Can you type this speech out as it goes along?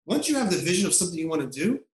Once you have the vision of something you want to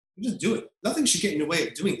do, you just do it. Nothing should get in your way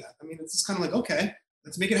of doing that. I mean, it's just kind of like, okay,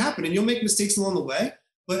 let's make it happen. And you'll make mistakes along the way.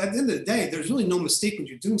 But at the end of the day, there's really no mistake when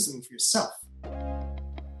you're doing something for yourself.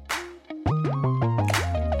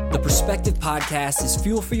 The Perspective Podcast is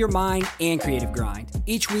fuel for your mind and creative grind.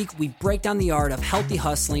 Each week, we break down the art of healthy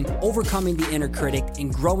hustling, overcoming the inner critic,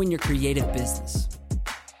 and growing your creative business.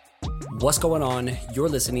 What's going on? You're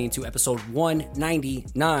listening to episode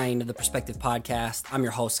 199 of the Perspective Podcast. I'm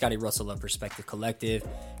your host, Scotty Russell of Perspective Collective,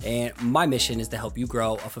 and my mission is to help you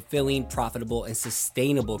grow a fulfilling, profitable, and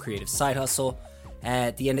sustainable creative side hustle.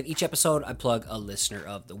 At the end of each episode, I plug a listener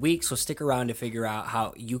of the week, so stick around to figure out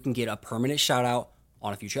how you can get a permanent shout out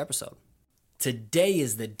on a future episode. Today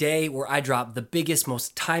is the day where I drop the biggest,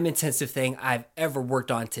 most time-intensive thing I've ever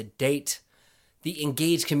worked on to date. The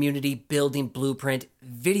Engage Community Building Blueprint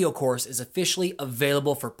video course is officially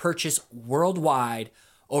available for purchase worldwide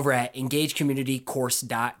over at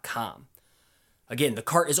engagecommunitycourse.com. Again, the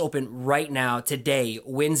cart is open right now, today,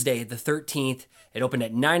 Wednesday, the 13th. It opened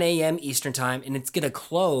at 9 a.m. Eastern Time, and it's going to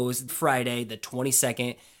close Friday, the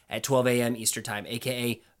 22nd at 12 a.m. Eastern Time,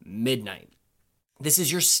 aka midnight. This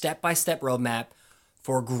is your step-by-step roadmap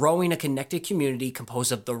for growing a connected community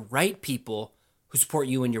composed of the right people who support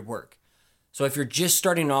you in your work. So if you're just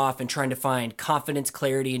starting off and trying to find confidence,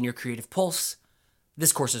 clarity in your creative pulse,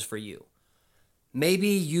 this course is for you. Maybe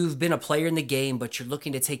you've been a player in the game, but you're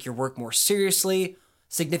looking to take your work more seriously,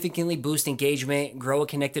 significantly boost engagement, grow a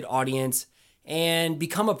connected audience, and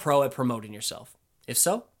become a pro at promoting yourself. If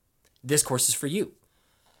so, this course is for you.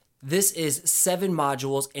 This is 7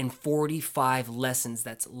 modules and 45 lessons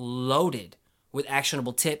that's loaded with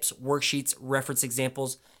actionable tips, worksheets, reference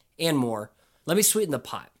examples, and more. Let me sweeten the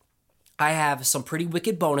pot. I have some pretty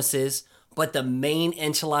wicked bonuses, but the main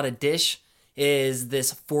enchilada dish is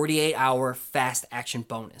this 48-hour fast action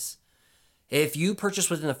bonus. If you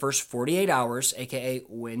purchase within the first 48 hours, aka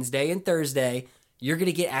Wednesday and Thursday, you're going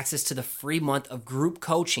to get access to the free month of group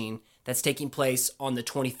coaching that's taking place on the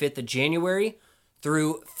 25th of January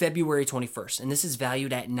through February 21st. And this is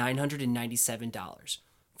valued at $997.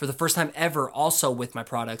 For the first time ever, also with my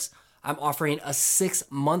products, I'm offering a 6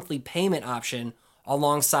 monthly payment option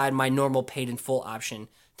alongside my normal paid in full option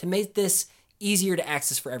to make this easier to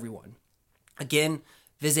access for everyone. Again,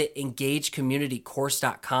 visit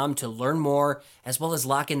engagecommunitycourse.com to learn more, as well as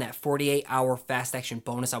lock in that 48-hour fast action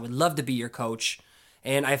bonus. I would love to be your coach.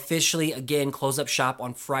 And I officially, again, close up shop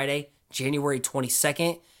on Friday, January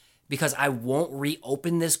 22nd, because I won't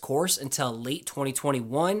reopen this course until late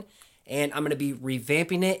 2021, and I'm going to be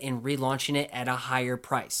revamping it and relaunching it at a higher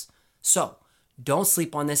price. So, don't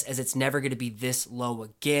sleep on this, as it's never going to be this low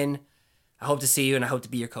again. I hope to see you, and I hope to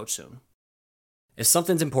be your coach soon. If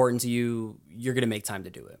something's important to you, you're going to make time to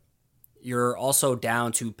do it. You're also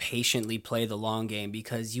down to patiently play the long game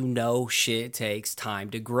because you know shit takes time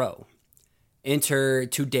to grow. Enter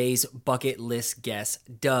today's bucket list guests,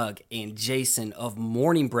 Doug and Jason of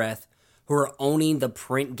Morning Breath, who are owning the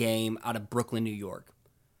print game out of Brooklyn, New York.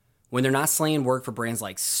 When they're not slaying work for brands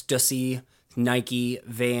like Stussy, Nike,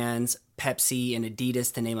 Vans, Pepsi, and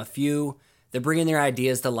Adidas, to name a few, they're bringing their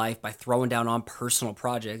ideas to life by throwing down on personal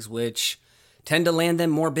projects, which tend to land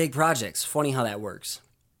them more big projects. Funny how that works.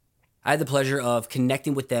 I had the pleasure of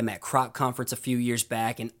connecting with them at Croc Conference a few years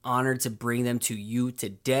back and honored to bring them to you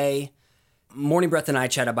today. Morning Breath and I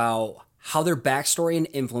chat about how their backstory and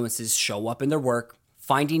influences show up in their work,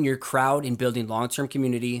 finding your crowd and building long-term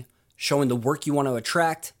community, showing the work you want to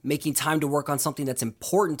attract, making time to work on something that's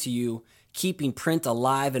important to you, keeping print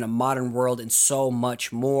alive in a modern world, and so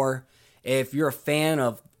much more. If you're a fan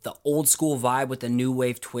of the old school vibe with the new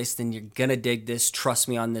wave twist, then you're gonna dig this. Trust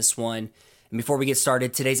me on this one. And before we get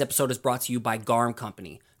started, today's episode is brought to you by GARM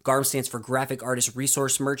Company. GARM stands for Graphic Artist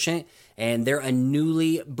Resource Merchant, and they're a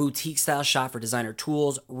newly boutique-style shop for designer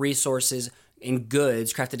tools, resources, and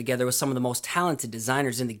goods crafted together with some of the most talented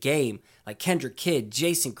designers in the game, like Kendrick Kidd,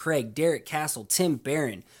 Jason Craig, Derek Castle, Tim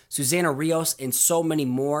Barron, Susana Rios, and so many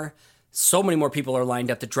more. So many more people are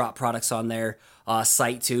lined up to drop products on their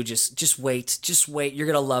site too. Just wait. You're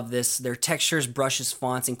going to love this. Their textures, brushes,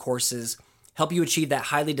 fonts, and courses help you achieve that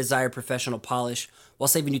highly desired professional polish while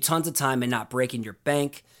saving you tons of time and not breaking your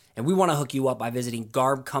bank. And we want to hook you up by visiting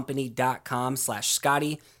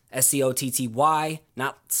garbcompany.com/Scotty, SCOTTY,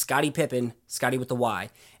 not Scottie Pippen, Scotty with the Y,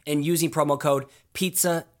 and using promo code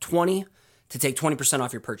PIZZA20 to take 20%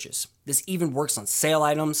 off your purchase. This even works on sale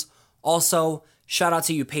items. Also, shout out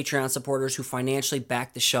to you Patreon supporters who financially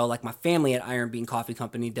back the show like my family at Iron Bean Coffee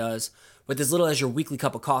Company does. With as little as your weekly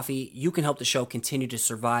cup of coffee, you can help the show continue to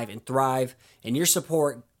survive and thrive, and your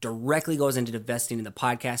support directly goes into investing in the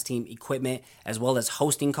podcast team, equipment, as well as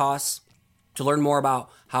hosting costs. To learn more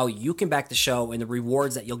about how you can back the show and the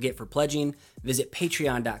rewards that you'll get for pledging, visit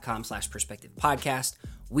patreon.com/perspectivepodcast.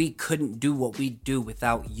 We couldn't do what we do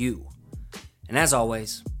without you. And as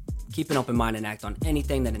always, keep an open mind and act on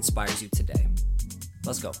anything that inspires you today.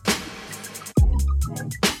 Let's go.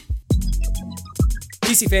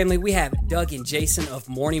 PC family, we have Doug and Jason of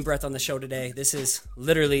Morning Breath on the show today. This is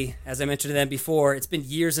literally, as I mentioned to them before, it's been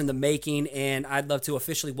years in the making, and I'd love to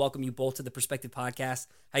officially welcome you both to the Perspective Podcast.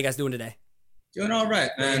 How you guys doing today? Doing all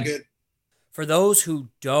right, man. Good. For those who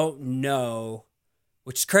don't know,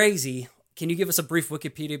 which is crazy, can you give us a brief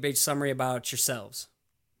Wikipedia page summary about yourselves?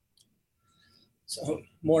 So,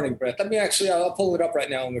 Morning Breath. I'll pull it up right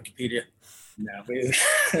now on Wikipedia. No,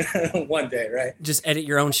 one day, right? Just edit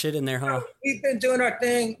your own shit in there, huh? We've been doing our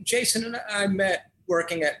thing. Jason and I met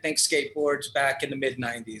working at Think Skateboards back in the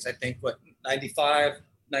mid-90s. I think, 95,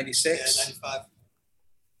 96? Yeah, 95.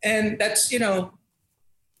 And that's,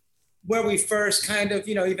 where we first kind of,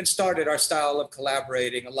 even started our style of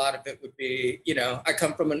collaborating. A lot of it would be, I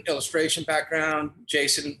come from an illustration background.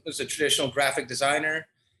 Jason was a traditional graphic designer.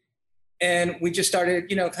 And we just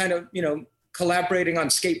started, collaborating on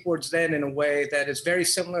skateboards then in a way that is very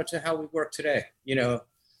similar to how we work today.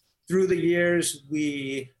 Through the years,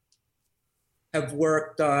 we have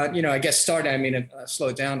worked on,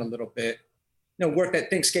 slowed down a little bit. Worked at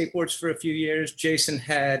Think Skateboards for a few years. Jason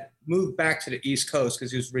had moved back to the East Coast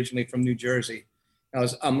because he was originally from New Jersey.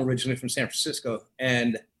 I'm originally from San Francisco.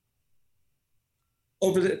 And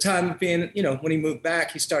over the time being, when he moved back,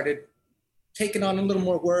 he started taking on a little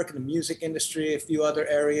more work in the music industry, a few other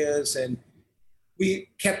areas. And we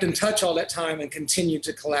kept in touch all that time and continued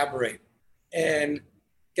to collaborate. And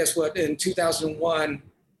guess what? In 2001,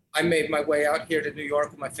 I made my way out here to New York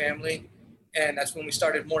with my family. And that's when we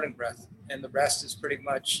started Morning Breath. And the rest is pretty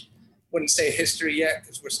much, wouldn't say history yet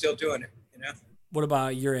because we're still doing it, What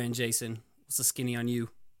about your end, Jason? What's the skinny on you?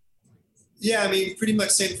 Yeah, pretty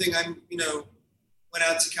much same thing. Went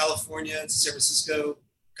out to California, to San Francisco,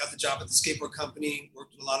 got the job at the skateboard company,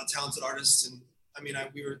 worked with a lot of talented artists. And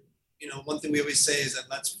we were, one thing we always say is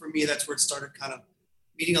that's where it started, kind of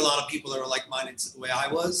meeting a lot of people that were like-minded to the way I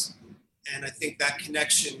was. And I think that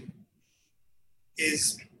connection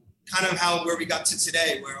is kind of where we got to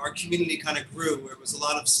today, where our community kind of grew, where it was a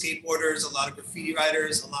lot of skateboarders, a lot of graffiti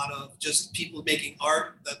writers, a lot of just people making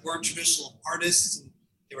art that weren't traditional artists, and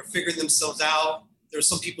they were figuring themselves out. There were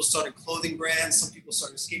some people started clothing brands, some people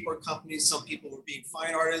started skateboard companies, some people were being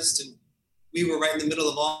fine artists, and we were right in the middle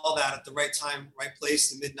of all that at the right time, right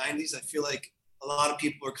place in the mid-90s. I feel like a lot of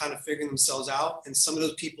people are kind of figuring themselves out, and some of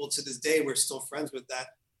those people to this day we're still friends with,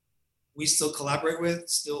 that we still collaborate with,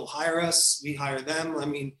 still hire us, we hire them.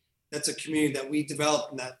 That's a community that we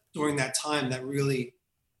developed during that time that really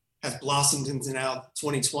has blossomed into now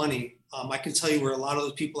 2020. I can tell you where a lot of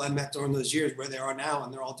those people I met during those years, where they are now,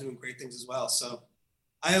 and they're all doing great things as well. So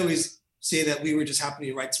I always say that we were just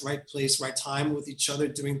happening right place, right time with each other,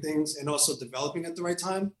 doing things and also developing at the right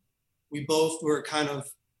time. We both were kind of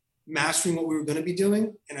mastering what we were going to be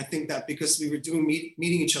doing. And I think that because we were meeting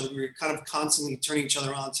each other, we were kind of constantly turning each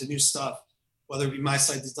other on to new stuff, whether it be My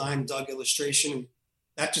Side Design, Doug illustration.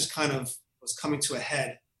 That just kind of was coming to a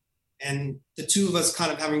head. And the two of us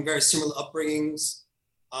kind of having very similar upbringings,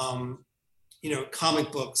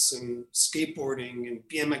 comic books and skateboarding and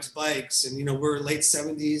BMX bikes. And, we're late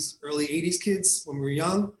 70s, early 80s kids when we were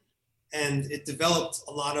young. And it developed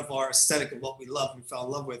a lot of our aesthetic of what we loved and fell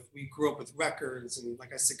in love with. We grew up with records and,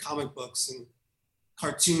 like I said, comic books and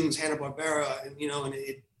cartoons, Hanna-Barbera. And, and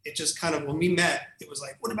it just kind of, when we met, it was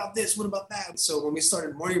like, what about this? What about that? So when we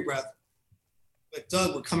started Morning Breath, with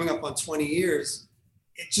Doug, we're coming up on 20 years.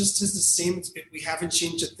 It just is the same. We haven't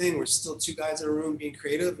changed a thing. We're still two guys in a room being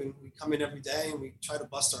creative, and we come in every day and we try to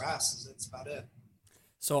bust our asses. That's about it.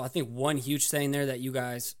 So I think one huge thing there that you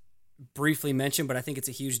guys briefly mentioned, but I think it's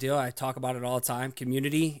a huge deal. I talk about it all the time.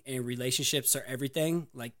 Community and relationships are everything.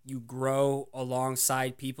 Like, you grow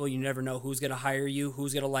alongside people. You never know who's going to hire you,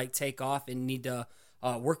 who's going to take off and need to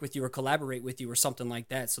work with you or collaborate with you or something like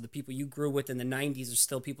that. So the people you grew with in the 90s are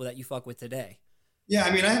still people that you fuck with today. Yeah, I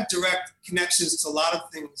have direct connections to a lot of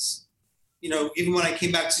things. Even when I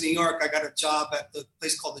came back to New York, I got a job at the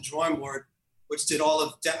place called The Drawing Board, which did all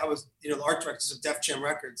of, I was, the art directors of Def Jam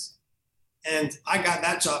Records. And I got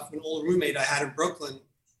that job from an old roommate I had in Brooklyn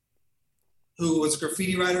who was a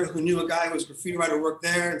graffiti writer, who knew a guy who was a graffiti writer, worked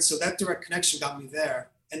there. And so that direct connection got me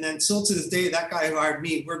there. And then still to this day, that guy who hired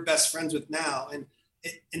me, we're best friends with now. And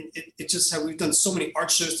it just we've done so many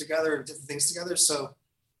art shows together and different things together. So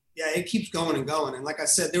yeah, it keeps going and going. And like I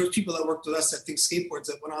said, there was people that worked with us at Think Skateboards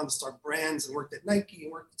that went on to start brands and worked at Nike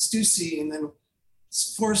and worked at Stussy and then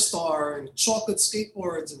 4 Star and Chocolate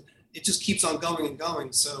Skateboards. And it just keeps on going and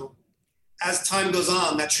going. So as time goes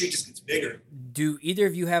on, that tree just gets bigger. Do either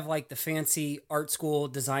of you have like the fancy art school,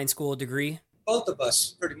 design school degree? Both of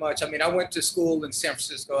us, pretty much. I mean, I went to school in San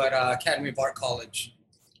Francisco at Academy of Art College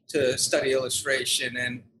to study illustration.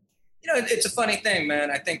 And, it's a funny thing, man.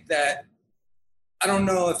 I think that I don't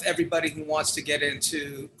know if everybody who wants to get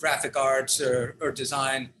into graphic arts or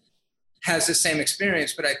design has the same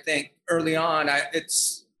experience, but I think early on, I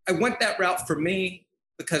went that route for me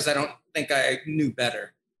because I don't think I knew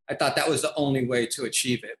better. I thought that was the only way to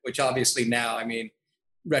achieve it, which obviously now, I mean,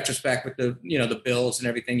 retrospect with the bills and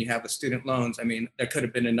everything you have with student loans, I mean, there could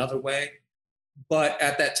have been another way. But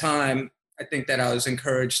at that time, I think that I was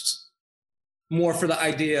encouraged more for the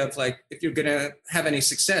idea of like, if you're going to have any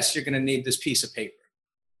success, you're going to need this piece of paper.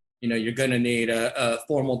 You're going to need a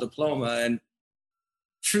formal diploma. And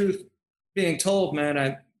truth being told, man,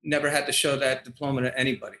 I never had to show that diploma to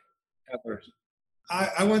anybody ever.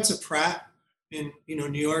 I went to Pratt in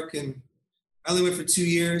New York, and I only went for 2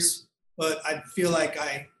 years, but I feel like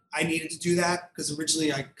I needed to do that because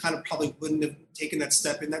originally I kind of probably wouldn't have taken that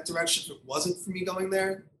step in that direction if it wasn't for me going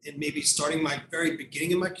there and maybe starting my very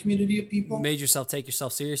beginning in my community of people. Made yourself take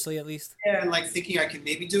yourself seriously at least? Yeah, and like thinking I could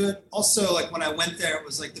maybe do it. Also, like when I went there, it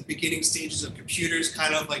was like the beginning stages of computers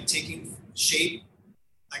kind of like taking shape.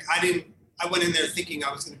 Like I went in there thinking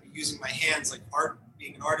I was going to be using my hands like art,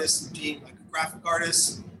 being an artist and being like a graphic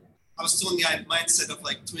artist. I was still in the mindset of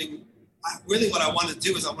like doing, really what I wanted to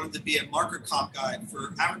do is I wanted to be a marker comp guide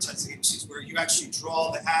for advertising agencies where you actually draw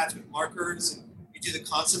the ads with markers and you do the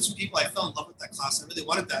concepts with people. I fell in love with that class. I really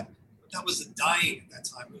wanted that, but that was dying at that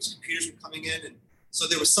time. It was computers were coming in. And so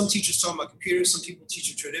there was some teachers talking about computers, some people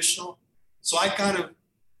teaching traditional. So I kind of,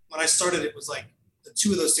 when I started, it was like the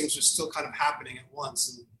two of those things were still kind of happening at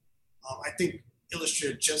once. And I think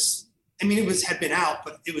Illustrator had been out,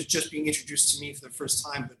 but it was just being introduced to me for the first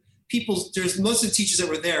time. But most of the teachers that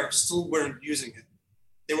were there still weren't using it.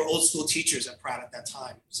 They were old school teachers at Pratt at that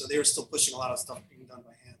time. So they were still pushing a lot of stuff being done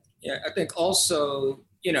by hand. Yeah, I think also,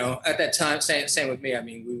 at that time, same with me. I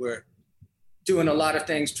mean, we were doing a lot of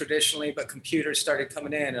things traditionally, but computers started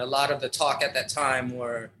coming in. And a lot of the talk at that time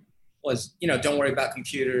was, don't worry about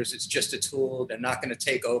computers. It's just a tool. They're not going to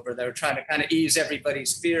take over. They were trying to kind of ease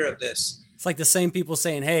everybody's fear of this. It's like the same people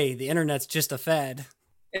saying, hey, the internet's just a fad.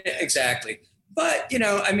 Exactly. But,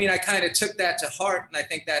 I kind of took that to heart. And I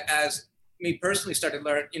think that as me personally started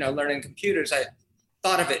learning computers, I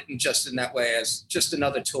thought of it in that way as just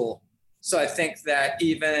another tool. So I think that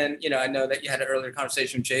even, I know that you had an earlier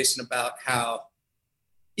conversation with Jason about how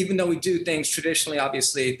even though we do things traditionally,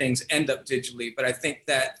 obviously things end up digitally. But I think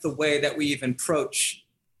that the way that we even approach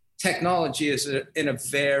technology is in a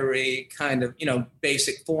very kind of,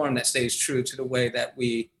 basic form that stays true to the way that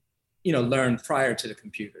we learned prior to the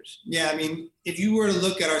computers. Yeah, I mean, if you were to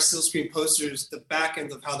look at our Silk Screen posters, the back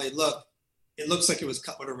end of how they look, it looks like it was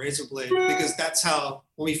cut with a razor blade because that's how,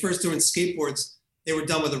 when we first doing skateboards, they were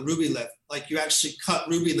done with a ruby lift. Like you actually cut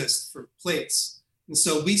ruby lifts for plates. And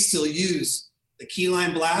so we still use the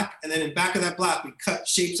keyline black, and then in back of that black, we cut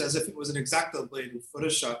shapes as if it was an X-Acto blade in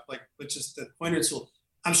Photoshop, like with just the pointer tool.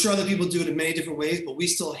 I'm sure other people do it in many different ways, but we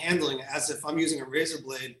still handling it as if I'm using a razor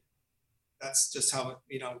blade. That's just how,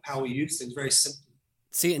 how we use things, very simply.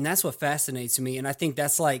 See, and that's what fascinates me. And I think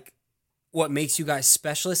that's like what makes you guys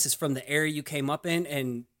specialists is from the area you came up in.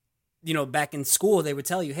 And, back in school, they would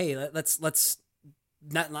tell you, hey, let's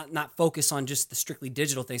not focus on just the strictly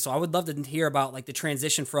digital thing. So I would love to hear about like the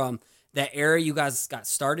transition from that era you guys got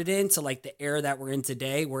started in to like the era that we're in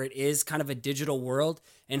today, where it is kind of a digital world.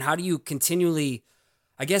 And how do you continually,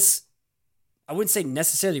 I guess, I wouldn't say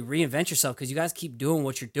necessarily reinvent yourself because you guys keep doing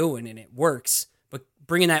what you're doing and it works, but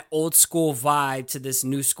bringing that old school vibe to this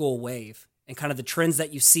new school wave and kind of the trends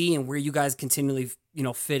that you see and where you guys continually,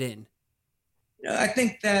 fit in. I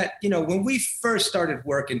think that, when we first started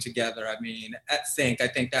working together, I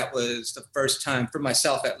think that was the first time for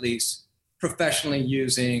myself, at least, professionally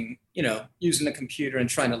using the computer and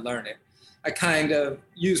trying to learn it. I kind of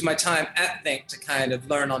used my time at Think to kind of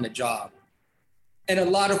learn on the job. And a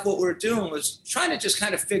lot of what we're doing was trying to just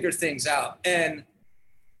kind of figure things out. And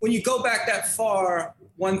when you go back that far,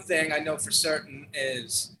 one thing I know for certain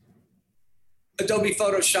is Adobe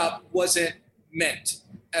Photoshop wasn't meant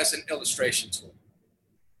as an illustration tool.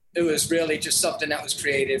 It was really just something that was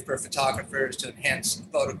created for photographers to enhance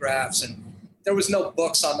photographs. And there was no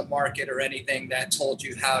books on the market or anything that told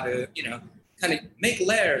you how to, kind of make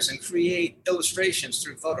layers and create illustrations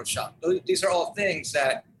through Photoshop. These are all things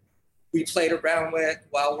that we played around with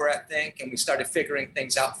while we're at Think, and we started figuring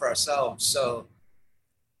things out for ourselves. So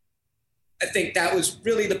I think that was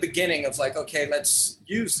really the beginning of like, okay, let's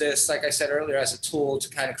use this, like I said earlier, as a tool to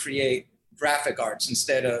kind of create graphic arts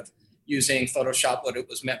instead of using Photoshop, what it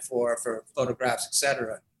was meant for photographs, et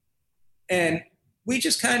cetera. And we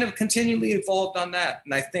just kind of continually evolved on that.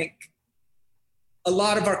 And I think a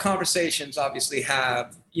lot of our conversations obviously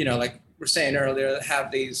have, you know, like we're saying earlier,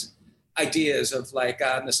 have these ideas of like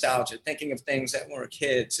nostalgia, thinking of things that when we were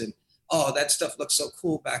kids and, oh, that stuff looked so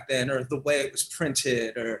cool back then, or the way it was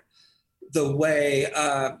printed, or the way,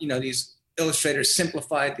 you know, these illustrators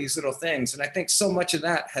simplified these little things. And I think so much of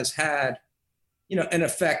that has had, you know, an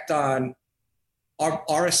effect on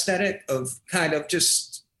our aesthetic of kind of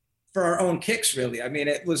just for our own kicks, really. I mean,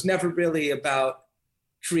 it was never really about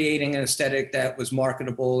creating an aesthetic that was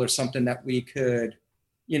marketable or something that we could,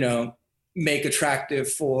 you know, make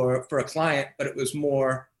attractive for a client, but it was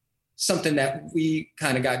more something that we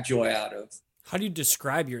kind of got joy out of. How do you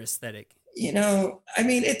describe your aesthetic? You know, I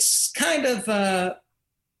mean, it's kind of,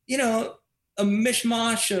 you know, a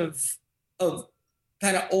mishmash of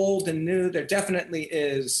kind of old and new. There definitely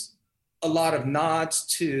is a lot of nods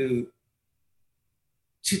to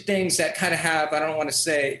things that kind of have, I don't want to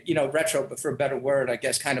say, you know, retro, but for a better word, I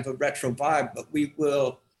guess, kind of a retro vibe. But we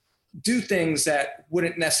will do things that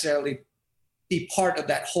wouldn't necessarily be part of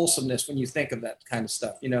that wholesomeness when you think of that kind of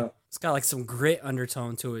stuff, you know. It's got like some grit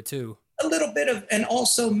undertone to it too. A little bit of, and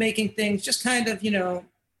also making things just kind of, you know,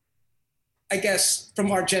 I guess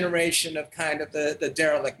from our generation of kind of the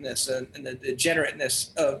derelictness and the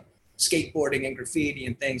degenerateness of skateboarding and graffiti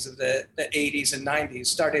and things of the 80s and 90s,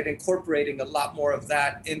 started incorporating a lot more of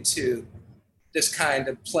that into this kind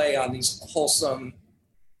of play on these wholesome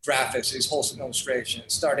graphics, these wholesome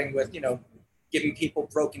illustrations, starting with, you know, giving people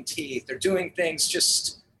broken teeth or doing things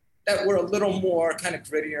just that were a little more kind of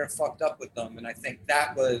grittier and fucked up with them. And I think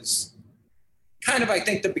that was kind of, I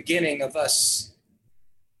think, the beginning of us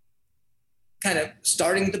kind of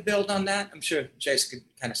starting to build on that. I'm sure Jason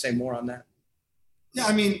could kind of say more on that. Yeah,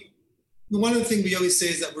 I mean, one of the things we always say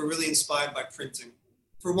is that we're really inspired by printing.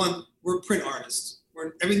 For one, we're print artists.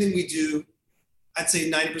 Everything we do, I'd say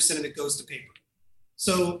 90% of it goes to paper.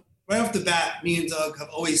 So right off the bat, me and Doug have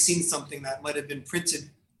always seen something that might have been printed,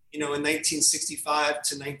 you know, in 1965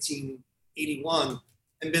 to 1981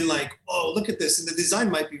 and been like, oh, look at this. And the design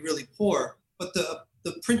might be really poor, but the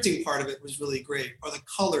printing part of it was really great, or the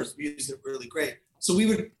colors we used it really great. So we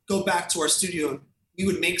would go back to our studio and we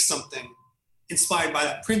would make something inspired by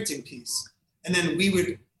that printing piece. And then we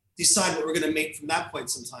would decide what we're going to make from that point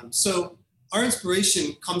sometimes. So our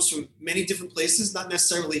inspiration comes from many different places, not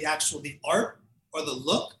necessarily actual the art or the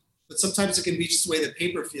look, but sometimes it can be just the way the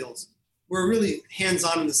paper feels. We're really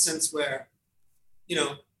hands-on in the sense where, you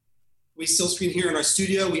know, we still screen here in our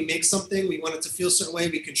studio, we make something, we want it to feel a certain way,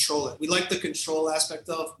 we control it. We like the control aspect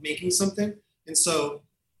of making something. And so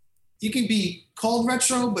it can be called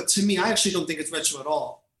retro, but to me, I actually don't think it's retro at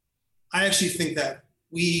all. I actually think that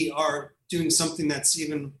we are doing something that's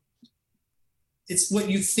even, it's what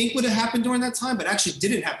you think would have happened during that time, but actually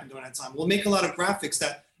didn't happen during that time. We'll make a lot of graphics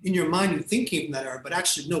that in your mind you think came from that era, but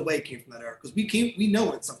actually no way it came from that era, because we know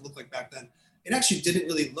what stuff looked like back then. It actually didn't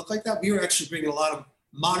really look like that. We were actually bringing a lot of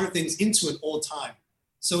modern things into an old time.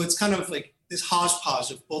 So it's kind of like this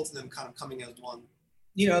hodgepodge of both of them kind of coming as one.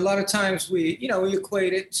 You know, a lot of times we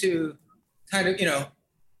equate it to kind of, you know,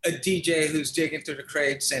 a DJ who's digging through the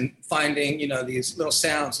crates and finding, you know, these little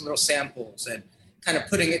sounds and little samples and kind of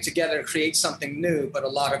putting it together to create something new. But a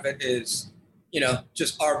lot of it is, you know,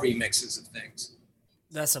 just our remixes of things.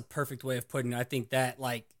 That's a perfect way of putting it. I think that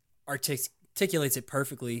like articulates it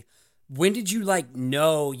perfectly. When did you like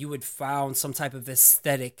know you had found some type of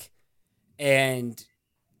aesthetic, and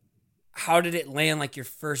how did it land like your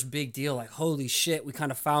first big deal? Like, holy shit, we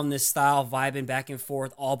kind of found this style, vibing back and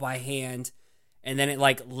forth all by hand. And then it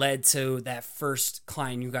like led to that first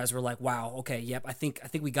client. You guys were like, wow, okay, yep, I think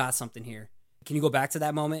we got something here. Can you go back to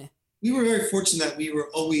that moment? We were very fortunate that we were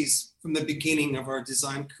always, from the beginning of our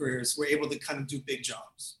design careers, were able to kind of do big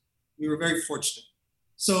jobs. We were very fortunate.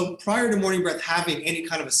 So prior to Morning Breath having any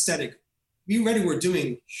kind of aesthetic, we already were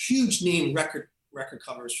doing huge name record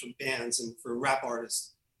covers for bands and for rap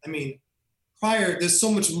artists. I mean, there's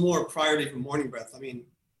so much more prior to even Morning Breath. I mean,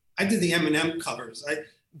 I did the Eminem covers.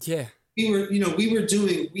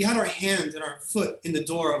 We had our hand and our foot in the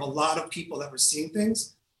door of a lot of people that were seeing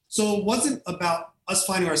things. So it wasn't about us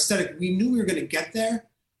finding our aesthetic. We knew we were going to get there.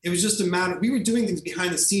 It was just a matter, we were doing things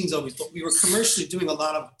behind the scenes always, but we were commercially doing a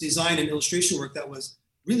lot of design and illustration work that was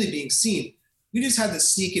really being seen. We just had to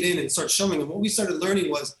sneak it in and start showing them. What we started learning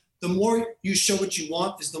was the more you show what you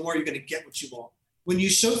want is the more you're going to get what you want. When you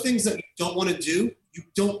show things that you don't want to do, you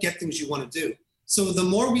don't get things you want to do. So the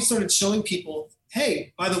more we started showing people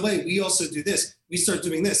hey, by the way, we also do this. We start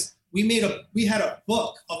doing this. We had a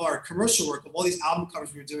book of our commercial work of all these album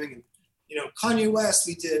covers we were doing, and Kanye West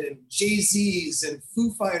we did, and Jay-Z's and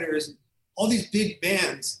Foo Fighters, and all these big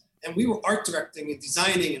bands. And we were art directing and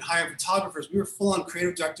designing and hiring photographers. We were full-on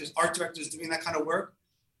creative directors, art directors doing that kind of work.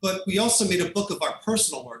 But we also made a book of our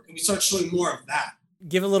personal work, and we started showing more of that.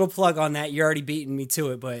 Give a little plug on that. You're already beating me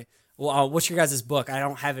to it, but what's your guys' book? I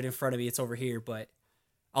don't have it in front of me. It's over here, but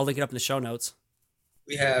I'll link it up in the show notes.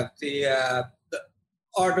 We have the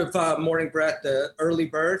Art of Morning Breath, the Early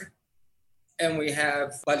Bird, and we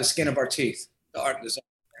have By the Skin of Our Teeth, the art and design.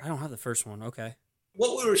 I don't have the first one. Okay.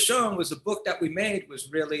 What we were showing was the book that we made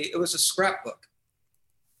it was a scrapbook,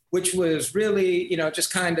 which was really,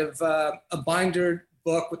 just kind of a binder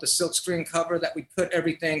book with a silkscreen cover that we put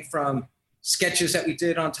everything from sketches that we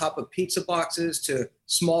did on top of pizza boxes to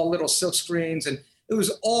small little silkscreens. And it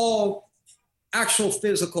was all actual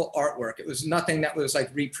physical artwork. It was nothing that was like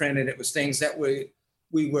reprinted. It was things that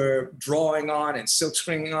we were drawing on and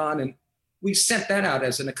silkscreening on. And we sent that out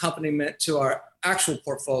as an accompaniment to our actual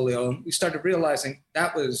portfolio. And we started realizing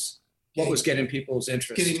that was what was getting people's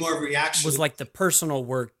interest. Getting more reaction. Was like the personal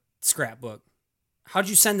work scrapbook. How'd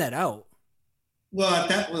you send that out?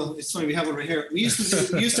 Well, it's funny, we have one right here. We used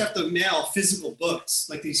to have to mail physical books,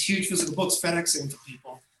 like these huge physical books, FedExing to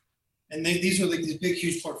people. And these were like these big,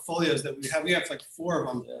 huge portfolios that we have. We have like 4 of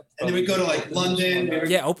them. And then we go to like London.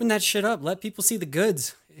 Yeah, open that shit up. Let people see the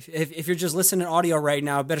goods. If you're just listening to audio right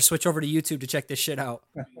now, better switch over to YouTube to check this shit out.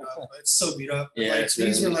 It's so beat up. Yeah, like,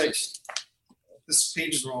 these were like, this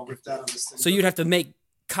pages were all ripped out on this thing. So you'd have to make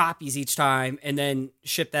copies each time and then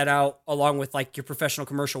ship that out along with like your professional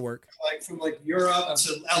commercial work. Like from like Europe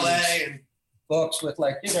to LA, and books with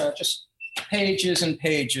like, just pages and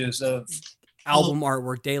pages of album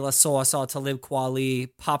artwork. De La Soul, I saw Talib Kweli,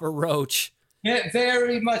 Papa Roach. Yeah,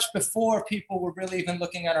 very much before people were really even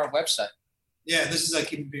looking at our website. Yeah, this is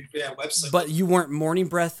like even big website. But you weren't Morning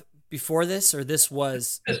Breath before this, or this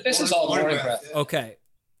was? This is all Morning Breath. Yeah. Okay.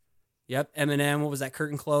 Yep. Eminem. What was that?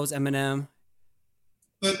 Curtain Close. Eminem.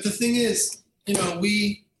 But the thing is,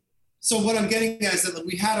 so what I'm getting at is that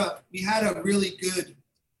we had a really good,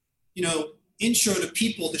 intro to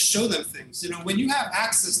people to show them things. When you have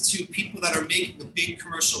access to people that are making the big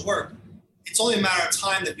commercial work, it's only a matter of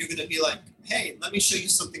time that you're going to be like, hey, let me show you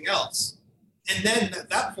something else. And then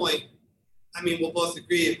at that point, we'll both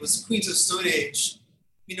agree it was Queens of Stone Age.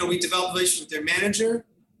 We developed a relationship with their manager,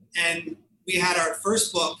 and we had our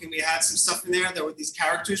first book, and we had some stuff in there that were these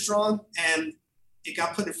characters drawn, and it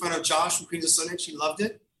got put in front of Josh from Queens of Stone Age. He loved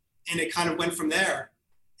it, and it kind of went from there.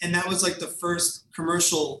 And that was like the first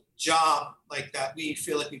commercial job like that we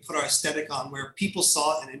feel like we put our aesthetic on, where people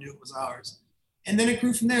saw it and they knew it was ours. And then it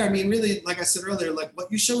grew from there. Really, like I said earlier, like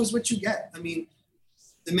what you show is what you get. The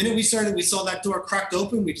minute we started, we saw that door cracked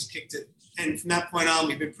open, we just kicked it. And from that point on,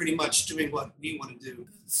 we've been pretty much doing what we want to do.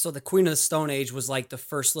 So the Queen of the Stone Age was like the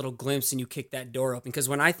first little glimpse, and you kicked that door open. Because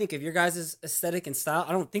when I think of your guys' aesthetic and style,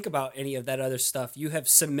 I don't think about any of that other stuff. You have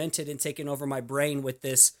cemented and taken over my brain with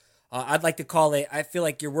this. I'd like to call it, I feel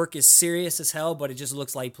like your work is serious as hell, but it just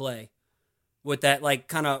looks like play. With that like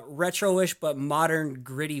kind of retro-ish but modern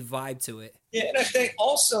gritty vibe to it. Yeah, and I think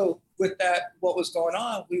also with that, what was going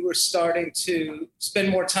on, we were starting to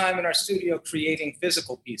spend more time in our studio creating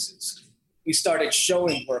physical pieces. We started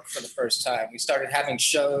showing work for the first time. We started having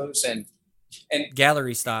shows and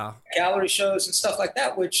gallery style. Gallery shows and stuff like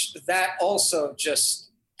that, which that also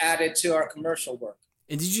just added to our commercial work.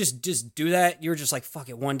 And did you just do that? You were just like, fuck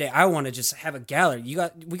it, one day I want to just have a gallery.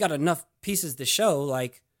 We got enough pieces to show,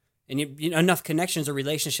 like, and you enough connections or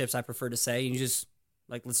relationships, I prefer to say. And you just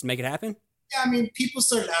like, let's make it happen. Yeah, people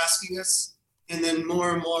started asking us, and then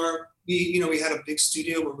more and more, we had a big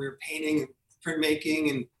studio where we were painting and printmaking,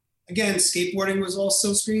 and again, skateboarding was all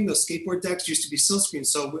silkscreen. Those skateboard decks used to be silkscreen.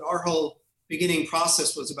 So our whole beginning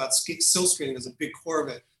process was about silkscreening as a big core of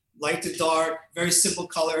it. Light to dark, very simple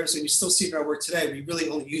colors, and you still see it in our work today. We really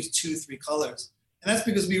only use 2-3 colors. And that's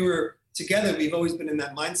because we were together. We've always been in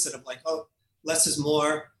that mindset of like, oh, less is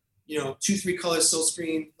more, 2-3 colors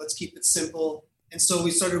silkscreen, let's keep it simple. And so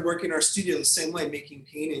we started working in our studio the same way, making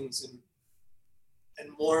paintings and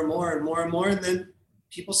more and more and more and more. And then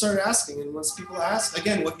people started asking. And once people ask,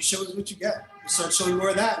 again, what you show is what you get. We started showing more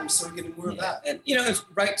of that, and we started getting more of that. And, it's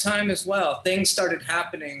right time as well. Things started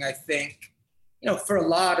happening, I think, for a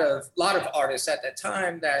lot of artists at that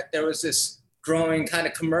time, that there was this growing kind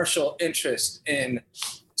of commercial interest in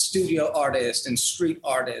studio artists and street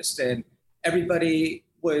artists. And everybody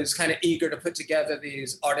was kind of eager to put together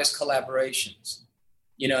these artist collaborations.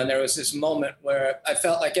 And there was this moment where I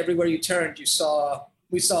felt like everywhere you turned, you saw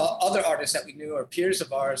we saw other artists that we knew or peers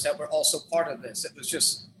of ours that were also part of this. It was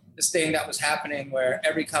just this thing that was happening where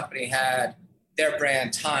every company had their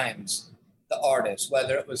brand times the artist,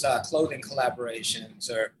 whether it was clothing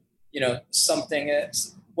collaborations or, something,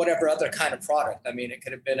 whatever other kind of product. I mean, it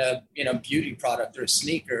could have been a, beauty product or a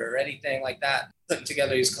sneaker or anything like that, putting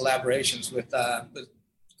together these collaborations with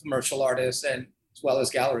commercial artists and as well as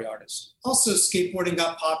gallery artists. Also, skateboarding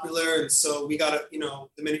got popular. And so we got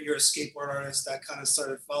the minute you're a skateboard artist, that kind of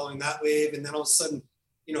started following that wave. And then all of a sudden,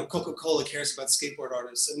 Coca-Cola cares about skateboard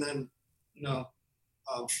artists. And then,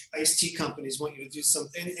 iced tea companies want you to do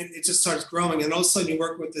something. And it just starts growing. And all of a sudden you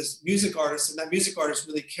work with this music artist, and that music artist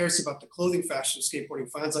really cares about the clothing fashion of skateboarding,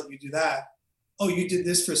 finds out you do that. Oh, you did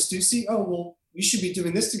this for Stussy? Oh, well, we should be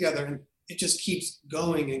doing this together. And it just keeps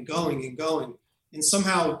going and going and going. And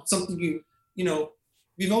somehow something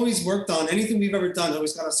we've always worked on, anything we've ever done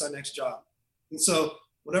always got us our next job. And so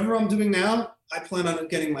whatever I'm doing now, I plan on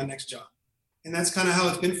getting my next job. And that's kind of how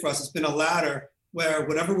it's been for us. It's been a ladder where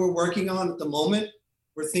whatever we're working on at the moment,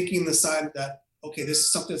 we're thinking the side that, okay, this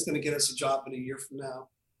is something that's going to get us a job in a year from now.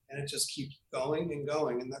 And it just keeps going and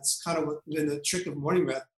going. And that's kind of what been the trick of Morning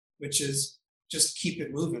Breath, which is just keep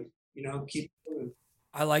it moving, keep it moving.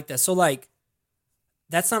 I like that. So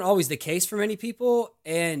that's not always the case for many people.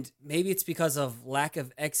 And maybe it's because of lack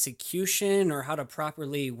of execution or how to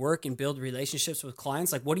properly work and build relationships with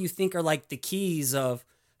clients. What do you think are the keys of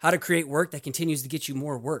how to create work that continues to get you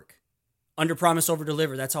more work? Under promise, over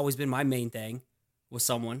deliver. That's always been my main thing with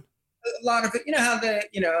someone. A lot of it, how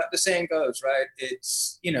the saying goes, right?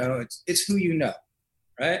 It's, it's who you know,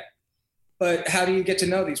 right? But how do you get to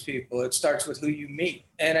know these people? It starts with who you meet.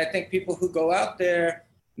 And I think people who go out there,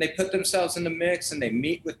 they put themselves in the mix and they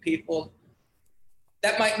meet with people,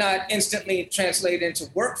 that might not instantly translate into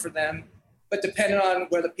work for them, but depending on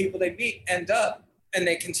where the people they meet end up, and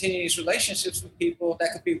they continue these relationships with people,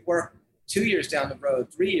 that could be work 2 years down the road,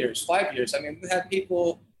 3 years, 5 years. I mean, I have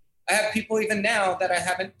people even now that I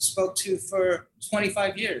haven't spoke to for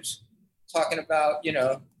 25 years talking about,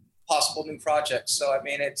 possible new projects. So, I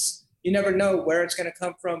mean, you never know where it's going to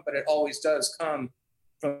come from, but it always does come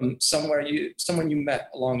from someone you met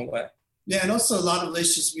along the way. Yeah, and also a lot of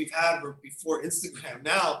relationships we've had were before Instagram.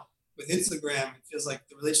 Now, with Instagram, it feels like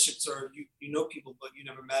the relationships are, you know people, but you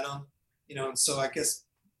never met them, and so I guess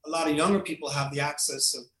a lot of younger people have the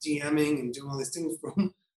access of DMing and doing all these things.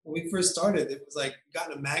 From when we first started, it was like you got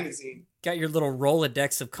in a magazine. Got your little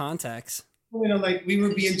Rolodex of contacts. We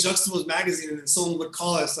would be in Juxtapoz magazine, and then someone would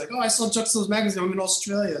call us like, oh, I saw Juxtapoz magazine, I'm in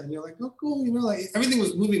Australia. And you're like, oh, cool. Everything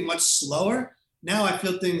was moving much slower. Now I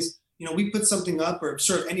feel things, we put something up, or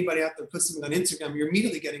sure, if anybody out there puts something on Instagram, you're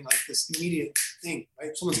immediately getting this immediate thing,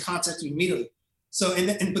 right? Someone's contacting you immediately. So,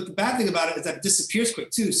 but the bad thing about it is that it disappears quick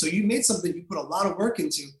too. So you made something you put a lot of work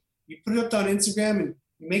into, you put it up on Instagram and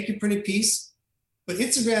you make your pretty piece, but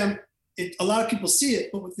Instagram, a lot of people see it,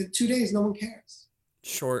 but within 2 days, no one cares.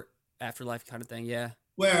 Short afterlife kind of thing, yeah.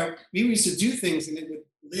 Where we used to do things and it would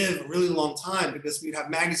live a really long time because we'd have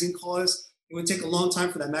magazine call us. It would take a long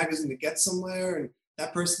time for that magazine to get somewhere and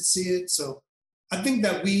that person see it. So I think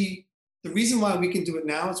that the reason why we can do it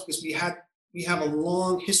now is because we have a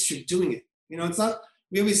long history of doing it. It's not,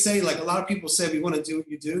 we always say, a lot of people say we want to do what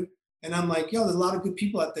you do. And I'm like, there's a lot of good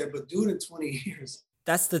people out there, but do it in 20 years.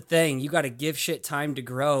 That's the thing. You got to give shit time to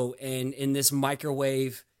grow. And in this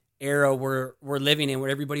microwave era we're living in, where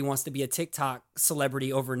everybody wants to be a TikTok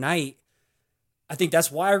celebrity overnight, I think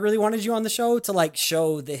that's why I really wanted you on the show, to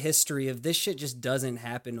show the history of this shit just doesn't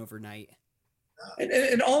happen overnight.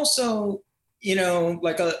 And also,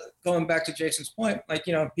 going back to Jason's point,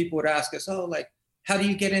 people would ask us, how do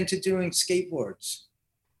you get into doing skateboards?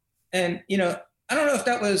 And, I don't know if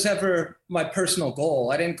that was ever my personal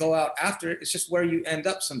goal. I didn't go out after it. It's just where you end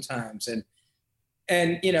up sometimes. And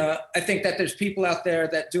I think that there's people out there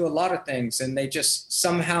that do a lot of things and they just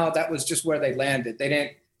somehow that was just where they landed. They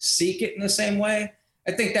didn't seek it in the same way.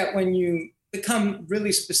 I think that when you become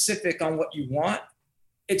really specific on what you want,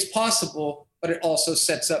 it's possible, but it also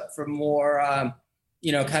sets up for more,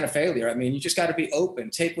 kind of failure. I mean, you just got to be open,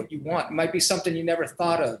 take what you want. It might be something you never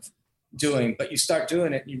thought of doing, but you start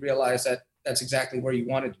doing it and you realize that that's exactly where you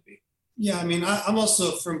wanted to be. Yeah, I mean, I'm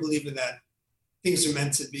also a firm believer that things are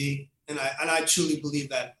meant to be. And I truly believe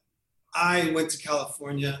that. I went to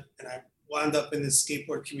California and I wound up in this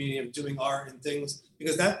skateboard community of doing art and things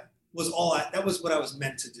because that was what I was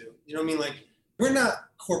meant to do. You know what I mean? Like, we're not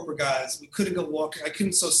corporate guys. We couldn't go walk. I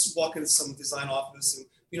couldn't walk into some design office and,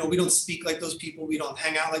 we don't speak like those people. We don't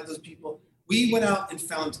hang out like those people. We went out and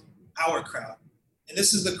found our crowd. And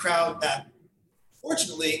this is the crowd that,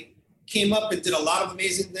 fortunately, came up and did a lot of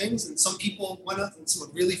amazing things. And some people went up in some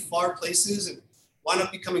really far places and wound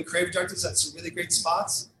up becoming creative directors at some really great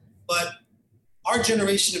spots. But our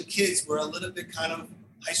generation of kids were a little bit kind of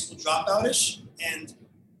high school dropout-ish. And,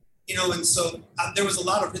 and so there was a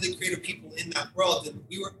lot of really creative people in that world. And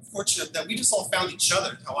we were fortunate that we just all found each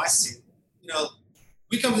other, how I see it.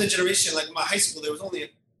 We come from the generation, like in my high school, there was only, if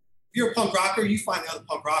you're a punk rocker, you find the other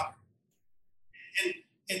punk rocker.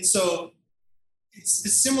 And so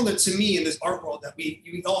it's similar to me in this art world that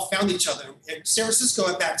we all found each other. And San Francisco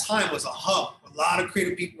at that time was a hub. A lot of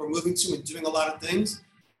creative people were moving to and doing a lot of things.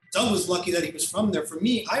 Doug was lucky that he was from there. For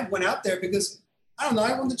me, I went out there because, I don't know,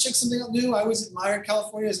 I wanted to check something out new. I always admired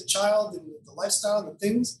California as a child and the lifestyle and the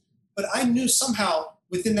things. But I knew somehow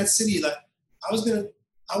within that city that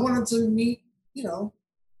I wanted to meet,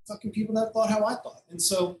 fucking people that thought how I thought. And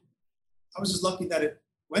so I was just lucky that it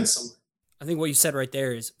went somewhere. I think what you said right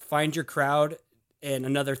there is find your crowd. And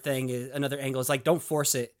another angle is like, don't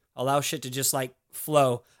force it. Allow shit to just like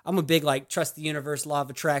flow. I'm a big, like, trust the universe, law of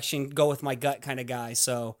attraction, go with my gut kind of guy.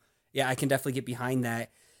 So yeah, I can definitely get behind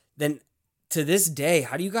that. Then to this day,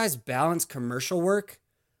 how do you guys balance commercial work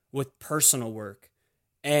with personal work?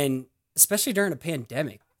 And especially during a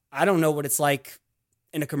pandemic, I don't know what it's like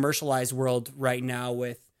in a commercialized world right now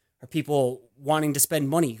with people wanting to spend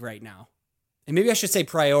money right now. And maybe I should say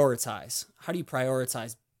prioritize. How do you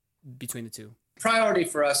prioritize between the two? Priority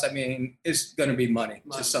for us, is going to be money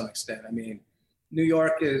to some extent. New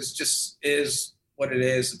York is what it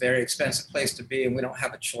is, a very expensive place to be, and we don't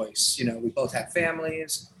have a choice. We both have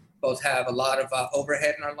families, both have a lot of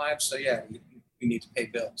overhead in our lives. So yeah, we need to pay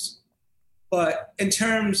bills. But in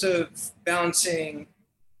terms of balancing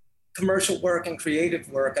commercial work and creative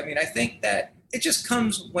work, I think that it just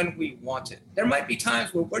comes when we want it. There might be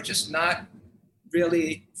times where we're just not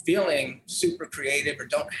really feeling super creative or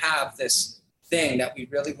don't have this thing that we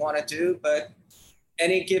really want to do, but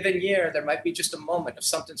any given year, there might be just a moment of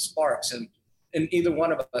something sparks and in either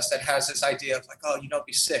one of us that has this idea of like, oh, it'd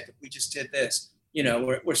be sick if we just did this.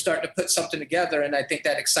 We're starting to put something together, and I think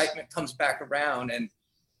that excitement comes back around, and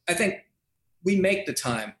I think we make the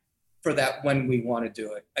time for that when we want to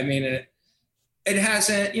do it. It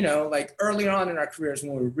hasn't, like earlier on in our careers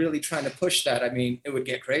when we were really trying to push that, it would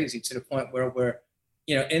get crazy to the point where we're,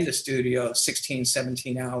 in the studio 16,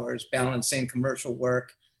 17 hours, balancing commercial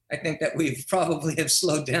work. I think that we've probably have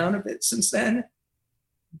slowed down a bit since then.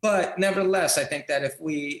 But nevertheless, I think that if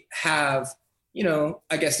we have,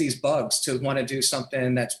 these bugs to want to do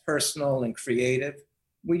something that's personal and creative,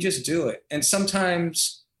 we just do it. And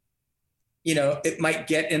sometimes, it might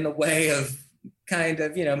get in the way of kind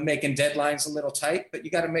of, making deadlines a little tight, but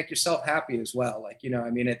you got to make yourself happy as well.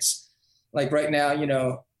 It's like right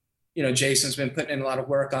now, Jason's been putting in a lot of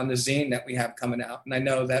work on the zine that we have coming out. And I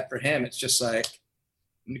know that for him, it's just like,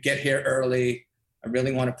 get here early. I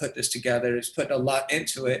really want to put this together. He's putting a lot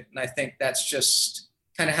into it. And I think that's just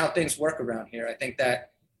kind of how things work around here. I think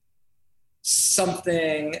that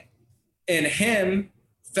something in him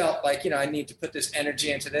felt like, I need to put this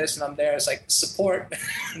energy into this, and I'm there as like support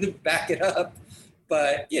to back it up.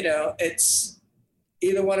 But, it's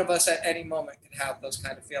either one of us at any moment can have those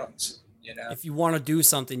kind of feelings, If you want to do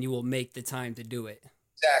something, you will make the time to do it.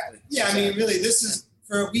 Exactly. Yeah, really, this is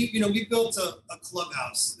we built a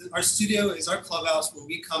clubhouse. Our studio is our clubhouse where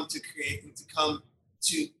we come to create and to come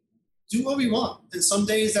to do what we want. And some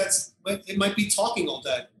days it might be talking all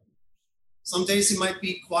day. Some days it might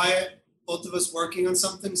be quiet, both of us working on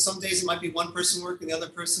something. Some days it might be one person working, the other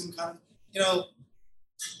person kind of,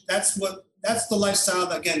 that's the lifestyle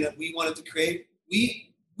that we wanted to create.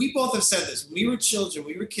 We both have said this. When we were children,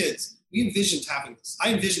 we were kids, we envisioned having this.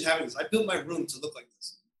 I envisioned having this. I built my room to look like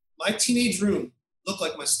this. My teenage room looked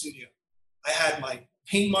like my studio. I had my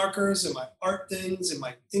paint markers and my art things and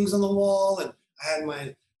my things on the wall, and I had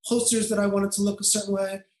my posters that I wanted to look a certain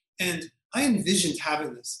way. And I envisioned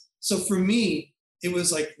having this. So for me, it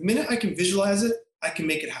was like the minute I can visualize it, I can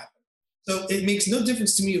make it happen. So it makes no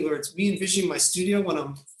difference to me whether it's me envisioning my studio when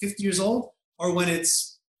I'm 50 years old or when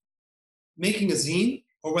it's making a zine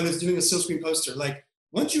or whether it's doing a silkscreen poster. Like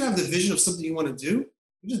once you have the vision of something you want to do,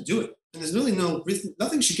 you just do it. And there's really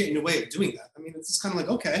nothing should get in your way of doing that. It's just kind of like,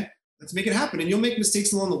 okay, let's make it happen. And you'll make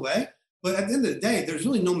mistakes along the way. But at the end of the day, there's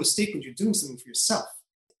really no mistake when you're doing something for yourself.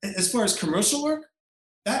 As far as commercial work,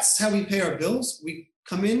 that's how we pay our bills. We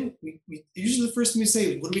come in, we usually the first thing we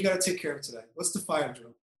say, what do we got to take care of today? What's the fire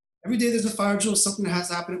drill? Every day there's a fire drill, something that has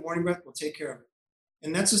to happen at Morning Breath, we'll take care of it.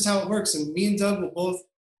 And that's just how it works. And me and Doug will both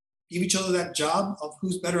give each other that job of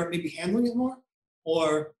who's better at maybe handling it more.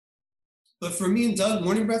 But for me and Doug,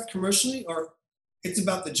 Morning Breath commercially, it's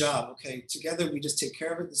about the job. Okay, together we just take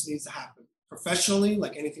care of it. This needs to happen professionally,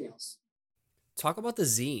 like anything else. Talk about the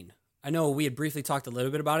zine. I know we had briefly talked a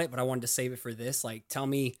little bit about it, but I wanted to save it for this. Like, tell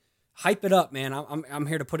me, hype it up, man. I'm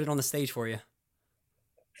here to put it on the stage for you.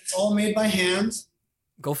 It's all made by hand.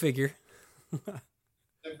 Go figure.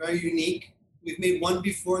 They're very unique. We've made one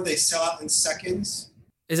before. They sell out in seconds.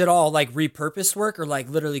 Is it all like repurposed work or like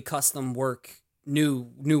literally custom work, new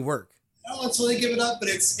work? I don't totally give it up, but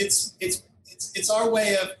it's our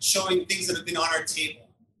way of showing things that have been on our table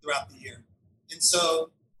throughout the year. And so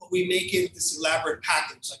we make it this elaborate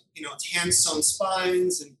package, like, it's hand sewn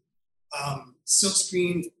spines and silk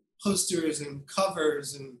screened posters and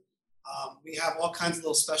covers, and we have all kinds of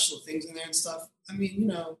little special things in there and stuff. I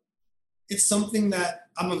mean, it's something that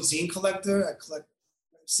I'm a zine collector. I collect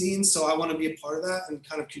zines, so I want to be a part of that and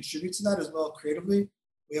kind of contribute to that as well creatively.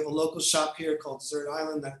 We have a local shop here called Desert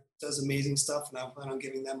Island that does amazing stuff, and I plan on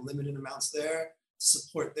giving them limited amounts there to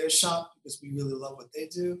support their shop because we really love what they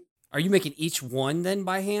do. Are you making each one then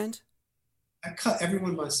by hand? I cut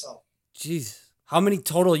everyone myself. Jeez. How many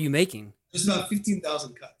total are you making? There's about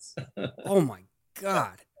 15,000 cuts. Oh my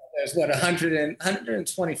God. There's what,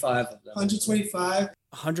 125 of them. 125.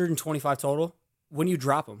 125 total? When do you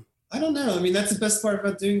drop them? I don't know. I mean, that's the best part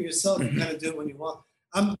about doing it yourself. You kind of do it when you want.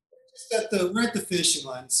 We're at the finishing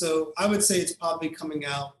line. So I would say it's probably coming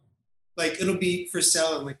out, like it'll be for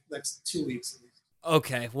sale in like next 2 weeks.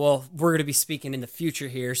 Okay, well, we're going to be speaking in the future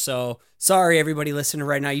here. So sorry, everybody listening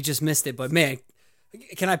right now. You just missed it. But man,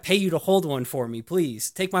 can I pay you to hold one for me,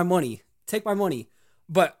 please? Take my money. Take my money.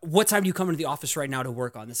 But what time do you come into the office right now to